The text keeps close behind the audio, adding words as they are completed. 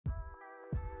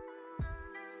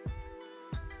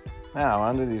Now,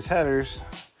 onto these headers,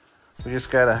 we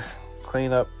just gotta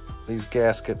clean up these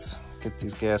gaskets, get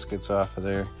these gaskets off of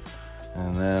there.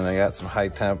 And then I got some high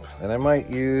temp that I might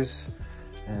use.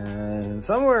 And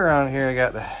somewhere around here, I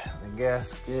got the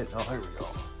gasket. Oh, here we go.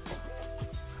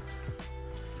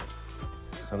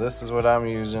 So this is what I'm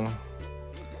using.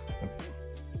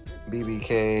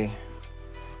 BBK.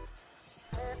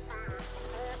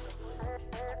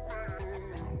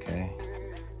 Okay.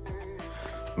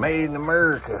 Made in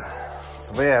America.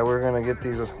 So yeah, we're gonna get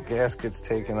these gaskets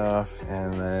taken off,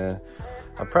 and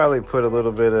I'll probably put a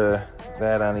little bit of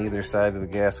that on either side of the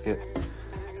gasket,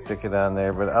 stick it on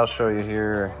there, but I'll show you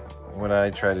here what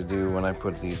I try to do when I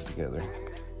put these together.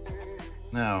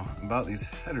 Now, about these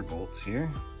header bolts here,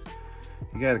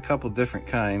 you got a couple different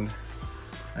kind.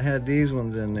 I had these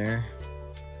ones in there,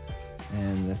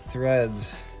 and the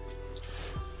threads,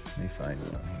 let me find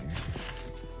one here.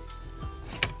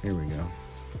 Here we go.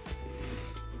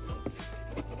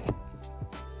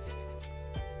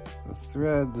 The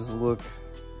threads look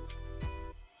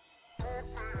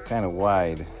kind of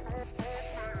wide.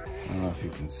 I don't know if you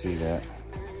can see that,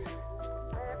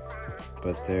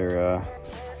 but they're a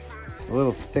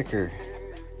little thicker,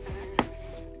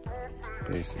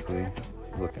 basically,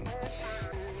 looking.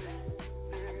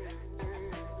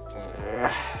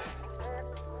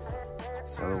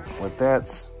 So what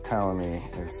that's telling me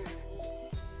is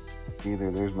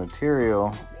either there's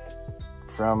material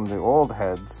from the old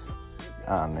heads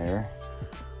on there,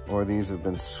 or these have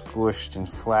been squished and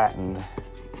flattened,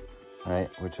 right,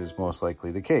 which is most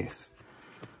likely the case.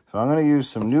 So I'm going to use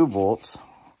some new bolts,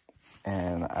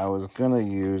 and I was going to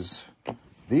use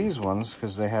these ones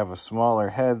because they have a smaller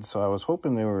head, so I was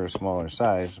hoping they were a smaller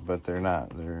size, but they're not.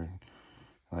 They're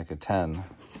like a 10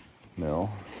 mil.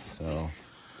 So,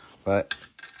 but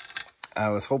I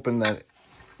was hoping that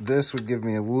this would give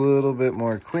me a little bit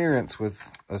more clearance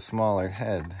with a smaller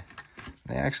head.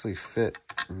 They actually fit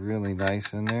really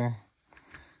nice in there.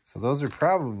 So those are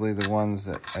probably the ones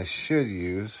that I should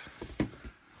use.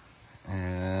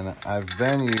 And I've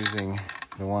been using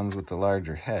the ones with the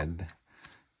larger head,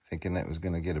 thinking that was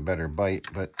going to get a better bite,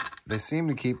 but they seem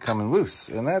to keep coming loose.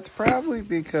 And that's probably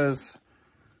because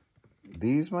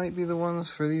these might be the ones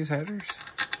for these headers.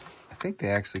 I think they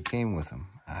actually came with them.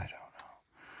 I don't know.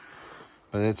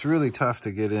 But it's really tough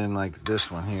to get in like this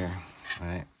one here,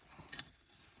 right?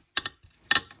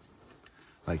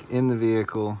 Like in the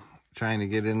vehicle, trying to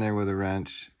get in there with a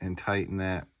wrench and tighten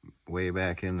that way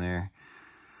back in there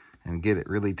and get it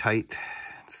really tight.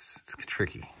 It's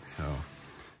tricky. So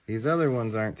these other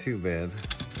ones aren't too bad.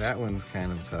 That one's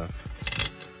kind of tough.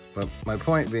 But my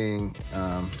point being,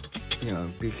 you know,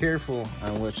 be careful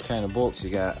on which kind of bolts you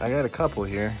got. I got a couple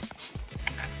here,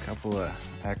 a couple of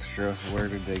extra. Where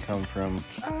did they come from?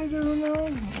 I don't know.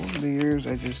 Over the years,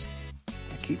 I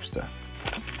keep stuff.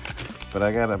 But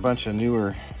I got a bunch of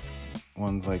newer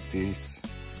ones like these.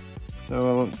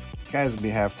 So guys would be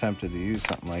half tempted to use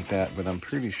something like that, but I'm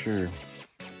pretty sure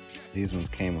these ones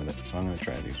came with it. So I'm gonna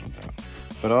try these ones out.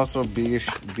 But also be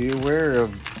aware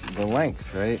of the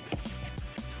length, right?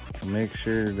 Make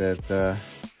sure that,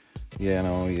 you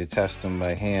know, you test them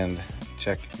by hand,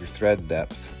 check your thread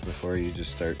depth before you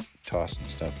just start tossing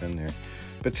stuff in there.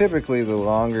 But typically the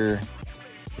longer,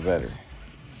 the better,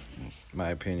 in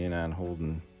my opinion, on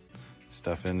holding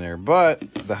stuff in there. But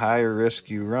the higher risk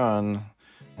you run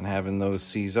and having those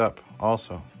seize up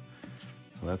also.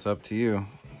 So that's up to you.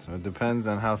 So it depends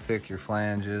on how thick your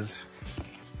flange is,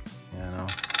 you know,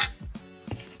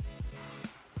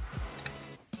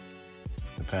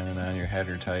 depending on your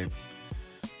header type.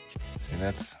 See,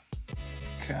 that's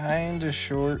kind of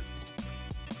short.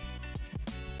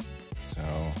 So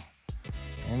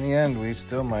in the end, we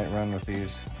still might run with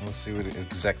these. We'll see what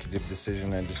executive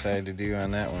decision I decide to do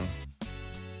on that one.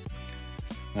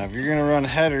 Now, if you're gonna run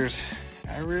headers,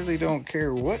 I really don't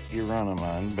care what you run them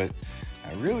on, but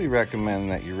I really recommend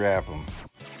that you wrap them.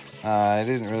 I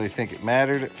didn't really think it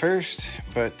mattered at first,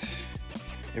 but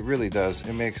it really does.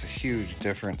 It makes a huge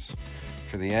difference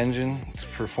for the engine, its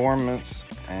performance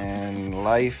and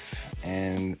life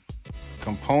and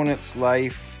components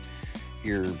life,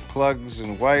 your plugs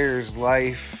and wires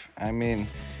life. I mean,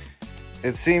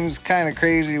 it seems kind of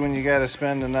crazy when you got to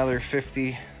spend another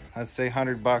 50, let's say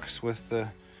 $100 with the,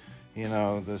 you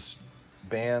know, the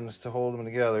bands to hold them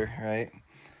together, right?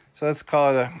 So let's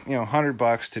call it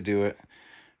 $100 to do it.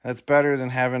 That's better than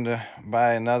having to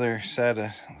buy another set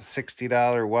of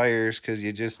 $60 wires because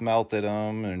you just melted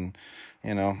them, and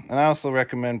you know. And I also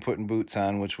recommend putting boots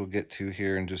on, which we'll get to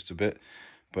here in just a bit.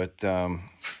 But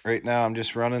right now I'm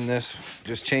just running this,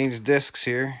 just changed discs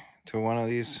here to one of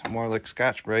these more like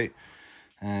Scotch-Brite,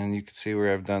 And you can see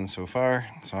where I've done so far.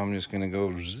 So I'm just gonna go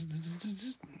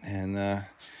and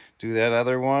do that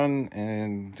other one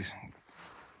and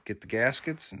get the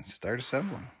gaskets and start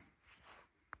assembling.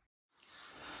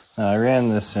 Now I ran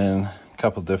this in a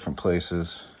couple different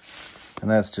places, and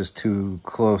that's just too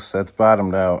close. That's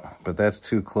bottomed out, but that's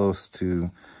too close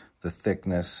to the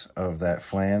thickness of that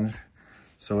flange.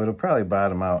 So it'll probably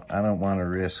bottom out. I don't want to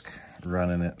risk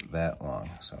running it that long.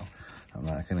 So I'm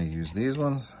not going to use these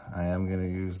ones. I am going to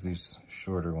use these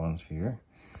shorter ones here.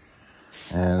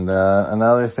 And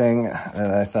another thing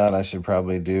that I thought I should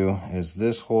probably do is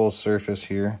this whole surface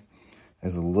here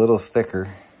is a little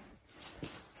thicker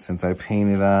since I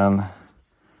painted on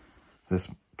this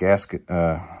gasket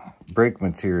brake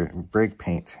material, brake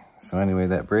paint. So anyway,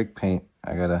 that brake paint,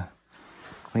 I gotta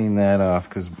clean that off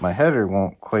because my header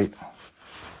won't quite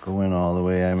go in all the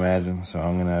way, I imagine. So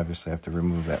I'm gonna obviously have to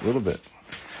remove that little bit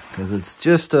because it's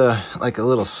just like a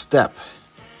little step.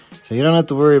 So you don't have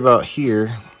to worry about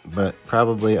here, but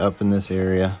probably up in this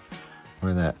area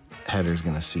where that header's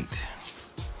gonna seat.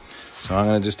 So I'm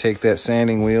gonna just take that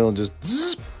sanding wheel, just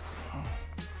zip.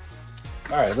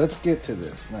 All right, let's get to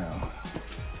this now.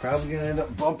 Probably gonna end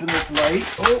up bumping this light.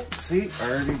 Oh, see, I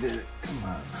already did it. Come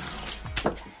on.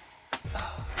 All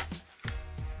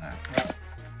right,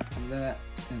 well, that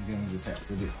is gonna just have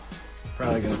to do.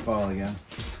 Probably gonna fall again.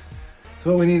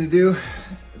 So what we need to do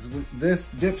is this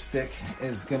dipstick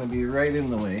is gonna be right in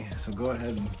the way. So go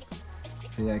ahead and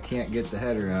see, I can't get the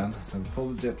header on. So pull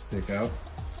the dipstick out.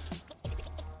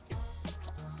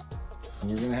 So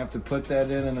we're gonna have to put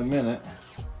that in a minute.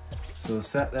 So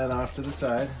set that off to the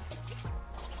side.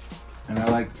 And I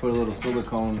like to put a little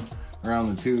silicone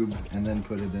around the tube and then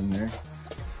put it in there.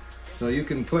 So you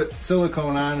can put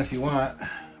silicone on if you want,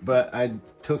 but I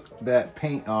took that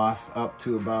paint off up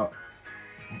to about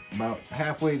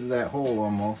halfway to that hole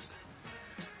almost.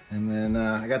 And then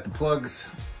I got the plugs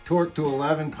torqued to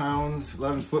 11 pounds,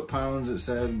 11 foot-pounds it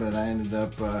said, but I ended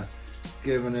up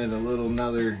giving it a little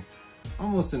another,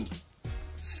 almost an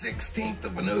 1/16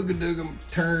 of an ooga-dooga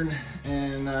turn.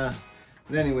 And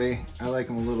but anyway, I like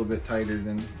them a little bit tighter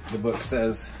than the book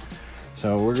says.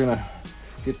 So we're gonna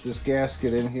get this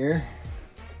gasket in here.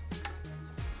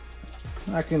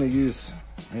 Not gonna use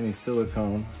any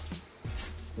silicone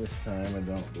this time, I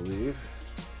don't believe.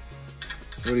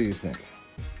 What do you think?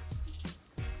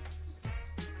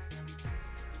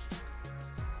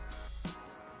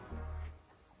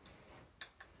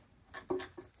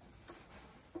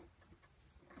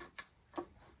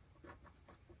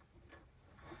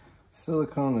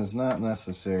 Silicone is not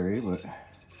necessary, but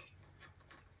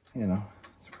you know,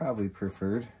 it's probably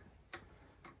preferred.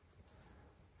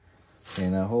 Okay,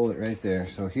 now hold it right there.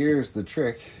 So here's the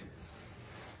trick.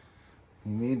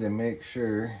 You need to make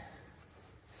sure,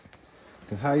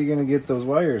 because how are you going to get those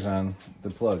wires on the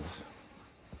plugs?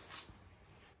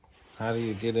 How do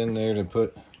you get in there to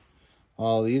put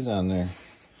all these on there?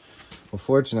 Well,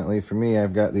 fortunately for me,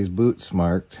 I've got these boots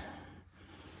marked.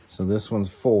 So this one's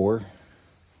 4.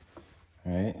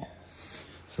 Right,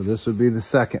 so this would be the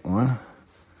second one.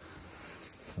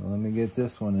 So let me get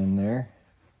this one in there.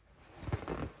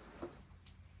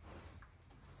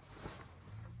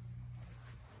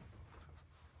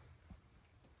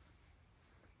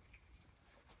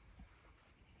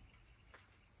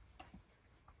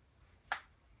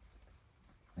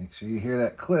 Make sure you hear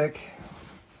that click.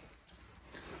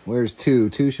 Where's 2?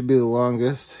 2 should be the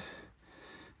longest.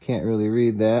 Can't really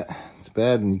read that. It's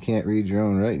bad when you can't read your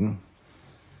own writing.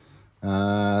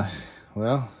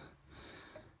 Well,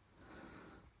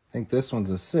 I think this one's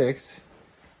a 6.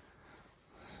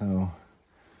 So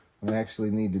we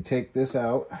actually need to take this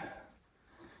out,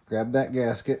 grab that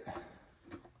gasket.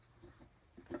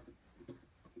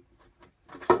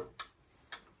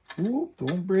 Ooh,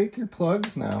 don't break your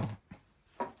plugs now.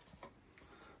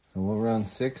 So we'll run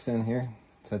 6 in here,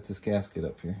 set this gasket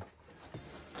up here.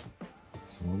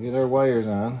 So we'll get our wires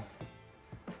on.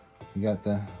 You got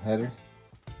the header?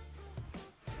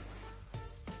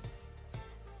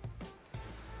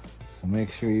 So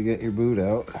make sure you get your boot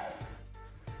out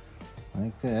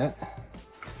like that.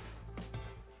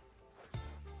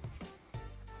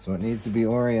 So it needs to be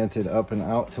oriented up and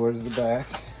out towards the back.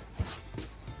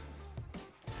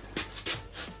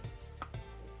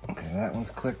 Okay, that one's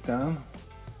clicked on.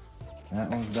 That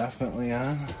one's definitely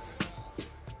on.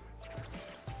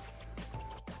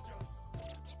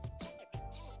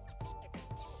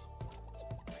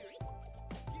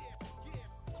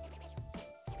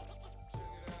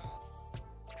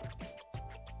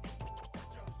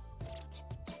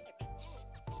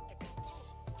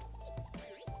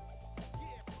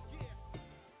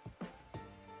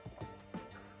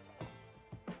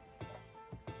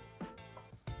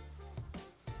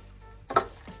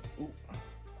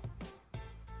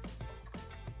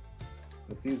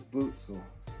 But these boots will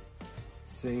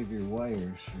save your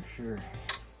wires for sure.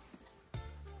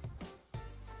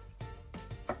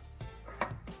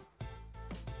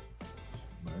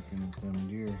 Barking at them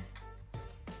deer.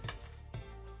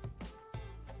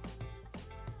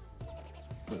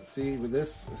 But see, with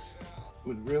this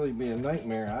would really be a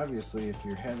nightmare, obviously, if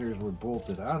your headers were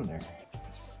bolted on there.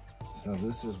 So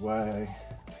this is why I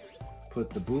put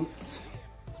the boots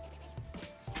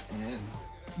and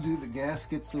do the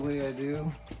gaskets the way I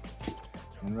do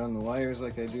and run the wires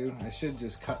like I do. I should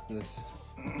just cut this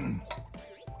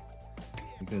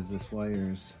because this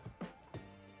wire's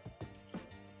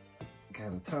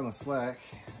got a ton of slack.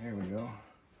 There we go.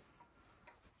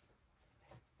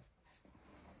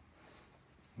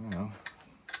 You know,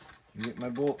 you get my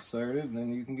bolt started and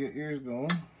then you can get yours going.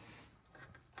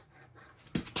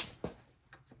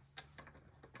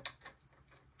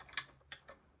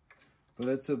 But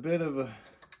it's a bit of a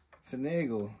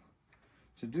finagle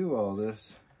to do all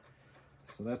this.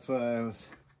 So that's why I was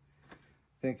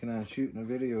thinking on shooting a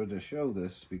video to show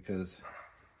this, because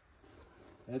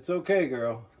it's okay,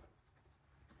 girl.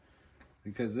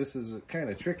 Because this is kind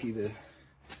of tricky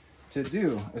to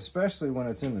do, especially when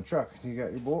it's in the truck. You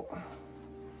got your bolt?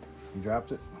 You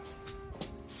dropped it?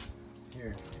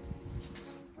 Here.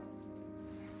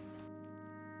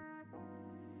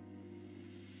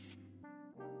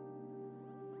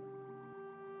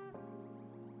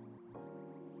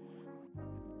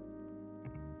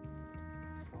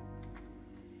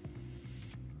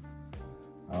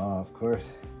 Oh, of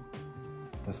course,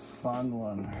 the fun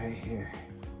one right here.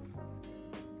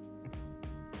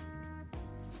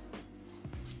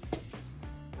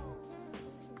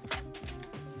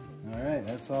 All right,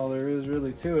 that's all there is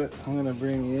really to it. I'm gonna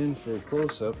bring you in for a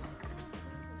close-up.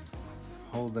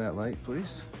 Hold that light,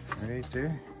 please, right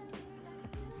there.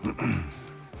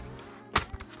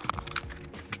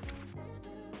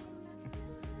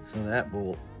 So that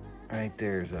bolt right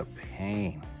there is a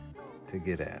pain to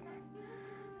get at.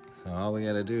 So all we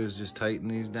gotta do is just tighten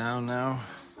these down now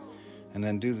and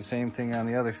then do the same thing on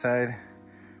the other side.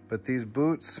 But these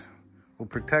boots will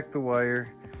protect the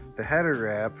wire. The header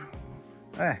wrap,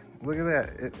 look at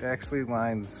that. It actually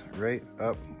lines right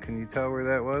up. Can you tell where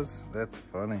that was? That's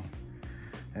funny.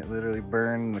 It literally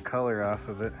burned the color off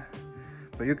of it.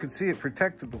 But you can see it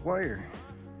protected the wire.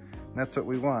 And that's what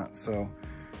we want. So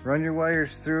run your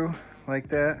wires through like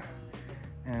that.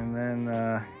 And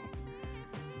then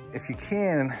if you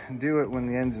can, do it when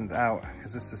the engine's out,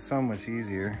 because this is so much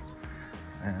easier.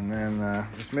 And then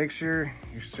just make sure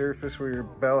your surface where your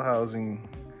bell housing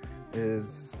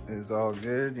is all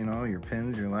good. You know, your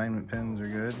pins, your alignment pins are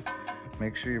good.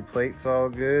 Make sure your plate's all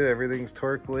good, everything's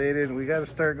torque related. We gotta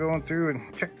start going through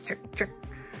and check, check, check.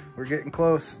 We're getting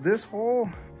close. This hole,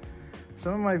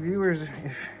 some of my viewers,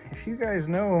 if you guys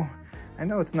know, I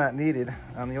know it's not needed.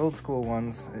 On the old school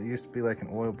ones, it used to be like an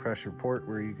oil pressure port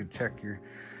where you could check your,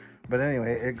 but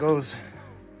anyway, it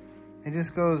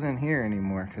just goes in here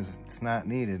anymore because it's not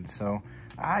needed. So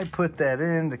I put that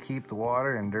in to keep the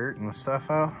water and dirt and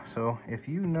stuff out. So if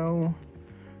you know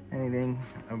anything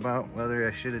about whether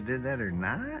I should have did that or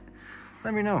not,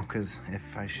 let me know, because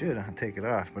if I should, I'll take it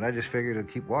off. But I just figured it'd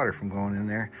keep water from going in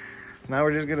there. So now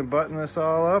we're just gonna button this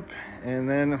all up, and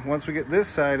then once we get this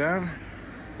side on,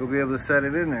 we'll be able to set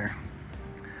it in there.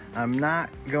 I'm not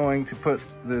going to put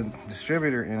the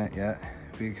distributor in it yet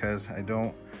because I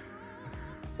don't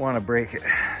want to break it.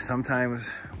 Sometimes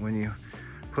when you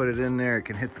put it in there, it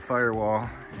can hit the firewall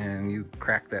and you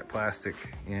crack that plastic,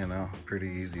 you know, pretty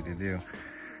easy to do.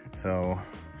 So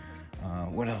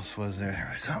what else was there? There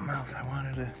was something else I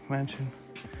wanted to mention.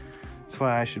 That's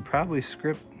why I should probably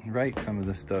write some of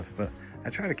this stuff, but I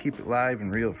try to keep it live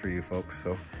and real for you folks.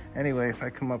 So anyway, if I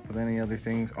come up with any other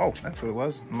things, oh, that's what it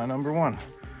was, my number one.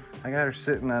 I got her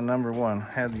sitting on number one.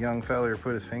 Had the young fella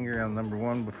put his finger on number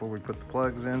one before we put the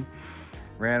plugs in.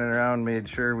 Ran it around, made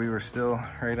sure we were still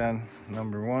right on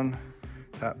number one,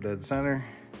 top dead center.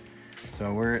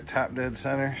 So we're at top dead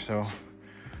center, so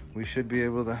we should be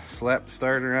able to slap the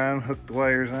starter on, hook the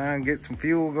wires on, get some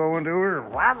fuel going to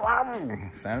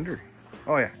her. Sound her.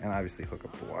 Oh yeah, and obviously hook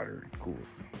up the water and cool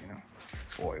it, you know,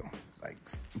 oil, like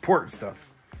important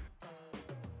stuff.